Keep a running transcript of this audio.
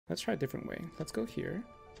Let's try a different way. Let's go here.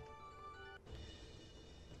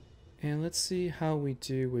 And let's see how we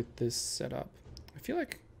do with this setup. I feel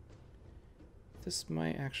like this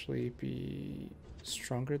might actually be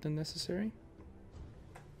stronger than necessary.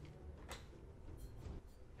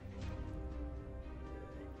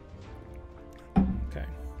 Okay.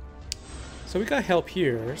 So we got help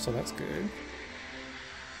here, so that's good.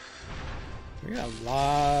 We got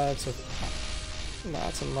lots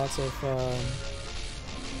and lots of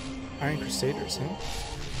Iron Crusaders, huh?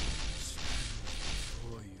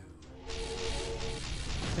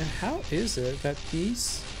 And how is it that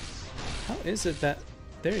these... How is it that...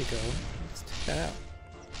 There you go. Let's take that out.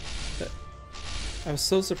 But I was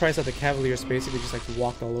so surprised that the Cavaliers basically just like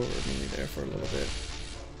walked all over me there for a little bit.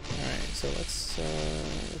 Alright, so let's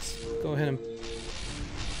go ahead and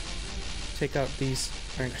take out these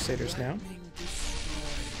Iron Crusaders now.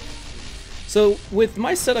 So with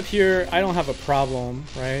my setup here, I don't have a problem,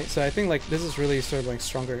 right? So I think like this is really sort of like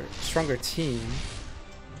stronger team.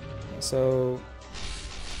 So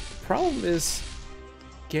the problem is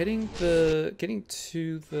getting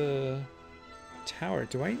to the tower.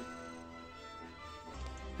 I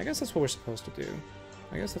guess that's what we're supposed to do.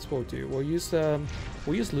 I guess that's what we'll do. We'll use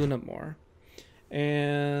Luna more.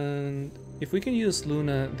 And if we can use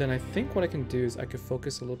Luna, then I think what I can do is I could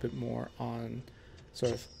focus a little bit more on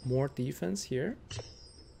sort of more defense here.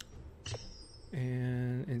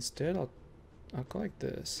 And instead I'll go like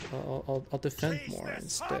this. I'll defend more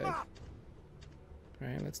instead.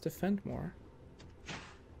 Right, let's defend more.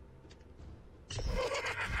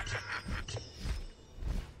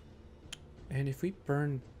 And if we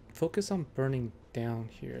focus on burning down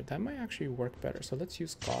here, that might actually work better. So let's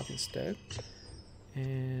use God instead.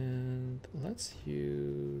 And let's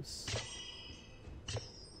use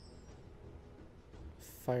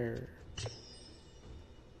fire.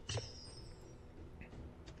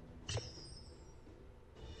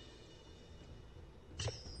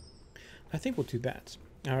 I think we'll do that.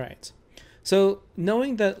 All right. So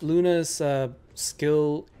knowing that Luna's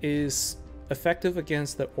skill is effective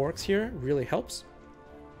against the orcs here really helps.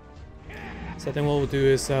 So then what we'll do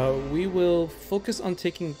is we will focus on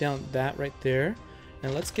taking down that right there.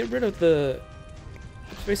 And let's get rid of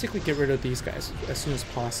basically get rid of these guys as soon as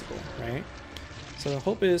possible, right? So the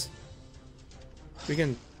hope is we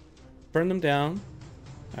can burn them down.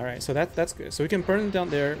 All right, so that's good. So we can burn them down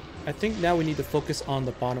there. I think now we need to focus on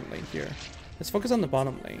the bottom lane here. Let's focus on the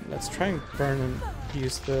bottom lane. Let's try and burn and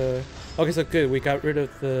use the... Okay, so good. We got rid of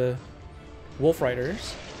the Wolf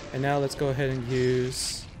Riders. And now let's go ahead and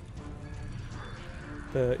use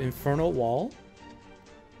the Infernal Wall.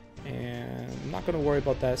 And I'm not going to worry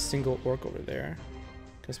about that single orc over there,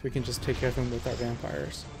 because we can just take care of them with our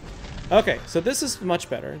vampires. Okay, so this is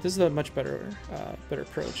much better. This is a much better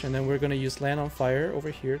approach. And then we're going to use Land on Fire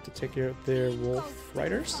over here to take care of their Wolf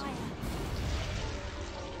Riders.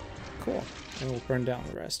 Cool. And we'll burn down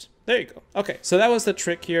the rest. There you go. Okay, so that was the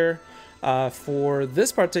trick here for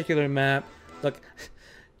this particular map. Look,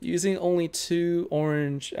 using only 2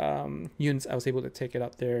 orange units, I was able to take it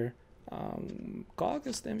up there. Gog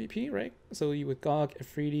is the MVP, right? So you with Gog,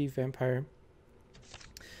 Afridi, Vampire.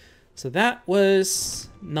 So that was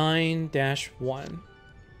 9-1.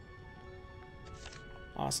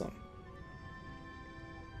 Awesome.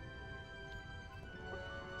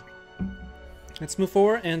 Let's move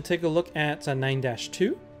forward and take a look at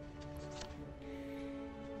 9-2.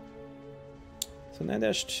 So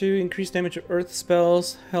 9-2, increased damage of earth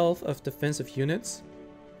spells, health of defensive units.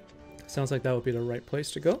 Sounds like that would be the right place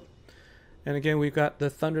to go. And again, we've got the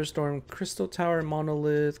Thunderstorm Crystal Tower,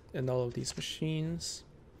 Monolith, and all of these machines.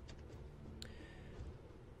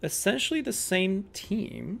 Essentially the same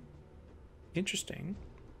team. Interesting.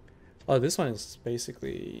 Oh, this one is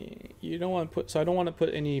basically... You don't want to put... So I don't want to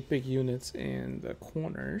put any big units in the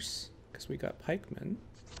corners, because we got pikemen.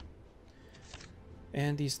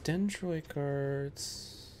 And these Dendroid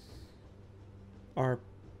guards are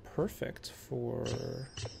perfect for...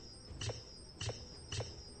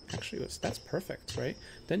 Actually, that's perfect, right?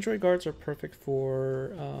 Dendroid guards are perfect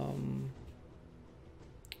for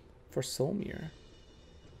Solmir.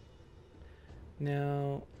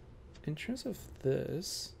 Now, in terms of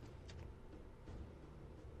this,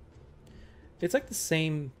 it's like the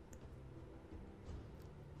same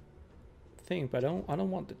thing, but I don't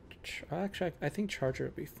want the... Actually, I think Charger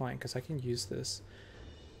would be fine because I can use this.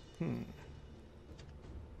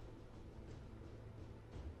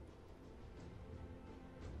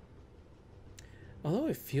 Although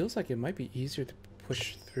it feels like it might be easier to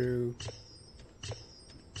push through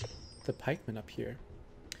the pikemen up here.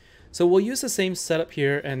 So we'll use the same setup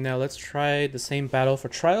here, and now let's try the same battle for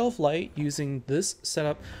Trial of Light using this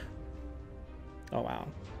setup. Oh wow.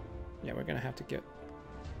 Yeah, we're gonna have to get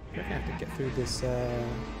through this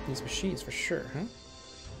these machines for sure, huh?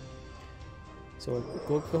 So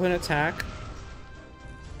go ahead and attack.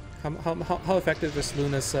 How effective is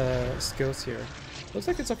Luna's skills here? Looks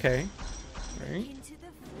like it's okay. Right?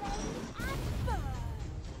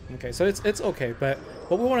 Okay, so it's okay, but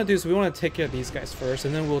what we want to do is we want to take care of these guys first,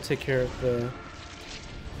 and then we'll take care of the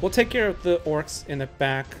orcs in the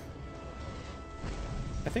back.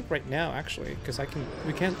 I think right now, actually, because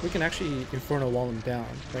we can actually Inferno wall them down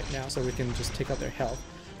right now, so we can just take out their health.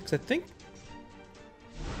 Because I think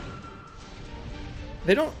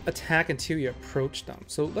they don't attack until you approach them.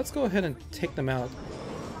 So let's go ahead and take them out.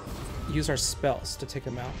 Use our spells to take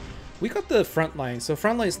them out. We got the front line, so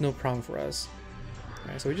front line is no problem for us.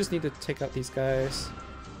 Alright, so we just need to take out these guys.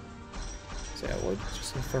 So yeah, we'll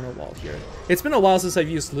just Inferno wall here. It's been a while since I've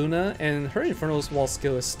used Luna, and her Inferno wall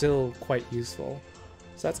skill is still quite useful.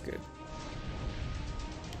 So that's good.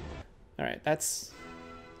 Alright,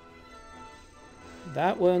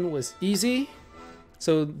 that one was easy.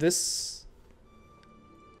 So this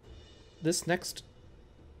next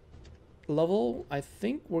level, I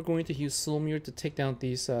think we're going to use Silmir to take down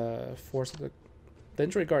these force of the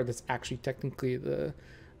Dendroid Guard. That's actually technically the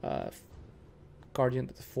Guardian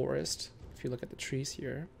of the Forest, if you look at the trees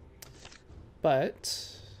here.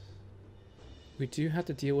 But we do have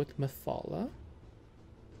to deal with Mephala.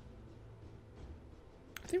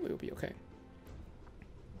 I think we will be okay.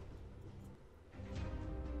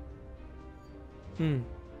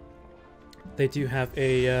 They do have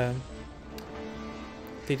a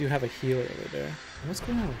healer over there. What's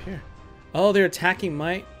going on over here? Oh, they're attacking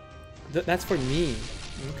my... that's for me.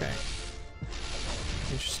 Okay.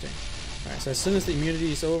 Interesting. Alright, so as soon as the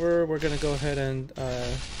immunity is over, we're gonna go ahead and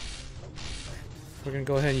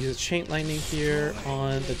use a Chain Lightning here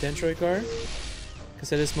on the Dendroid Guard,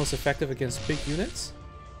 because it is most effective against big units.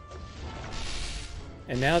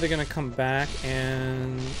 And now they're gonna come back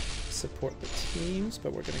and support the teams,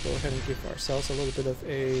 but we're gonna go ahead and give ourselves a little bit of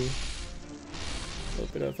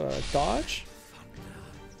a dodge.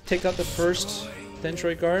 Take out the first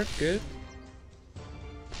Dendroid Guard. Good.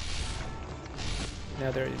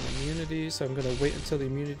 Now they're in immunity, so I'm gonna wait until the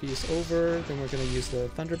immunity is over. Then we're gonna use the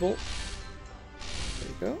Thunderbolt. There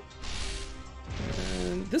you go.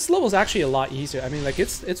 And this level is actually a lot easier. I mean, like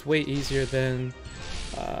it's way easier than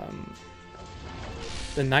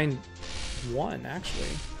the 9-1 actually.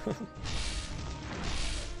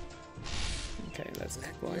 Okay, let's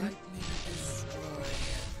keep going.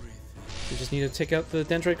 We just need to take out the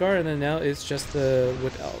Dendroid Guard, and then now it's just the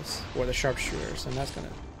Wood Elves or the Sharpshooters, and that's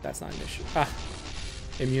not an issue.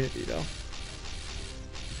 Immunity though.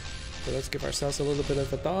 So let's give ourselves a little bit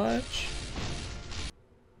of a dodge.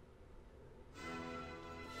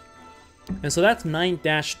 And so that's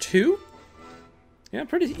 9-2. Yeah,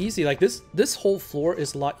 pretty easy. Like this whole floor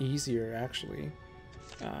is a lot easier actually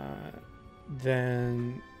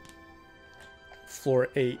than floor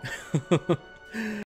 8.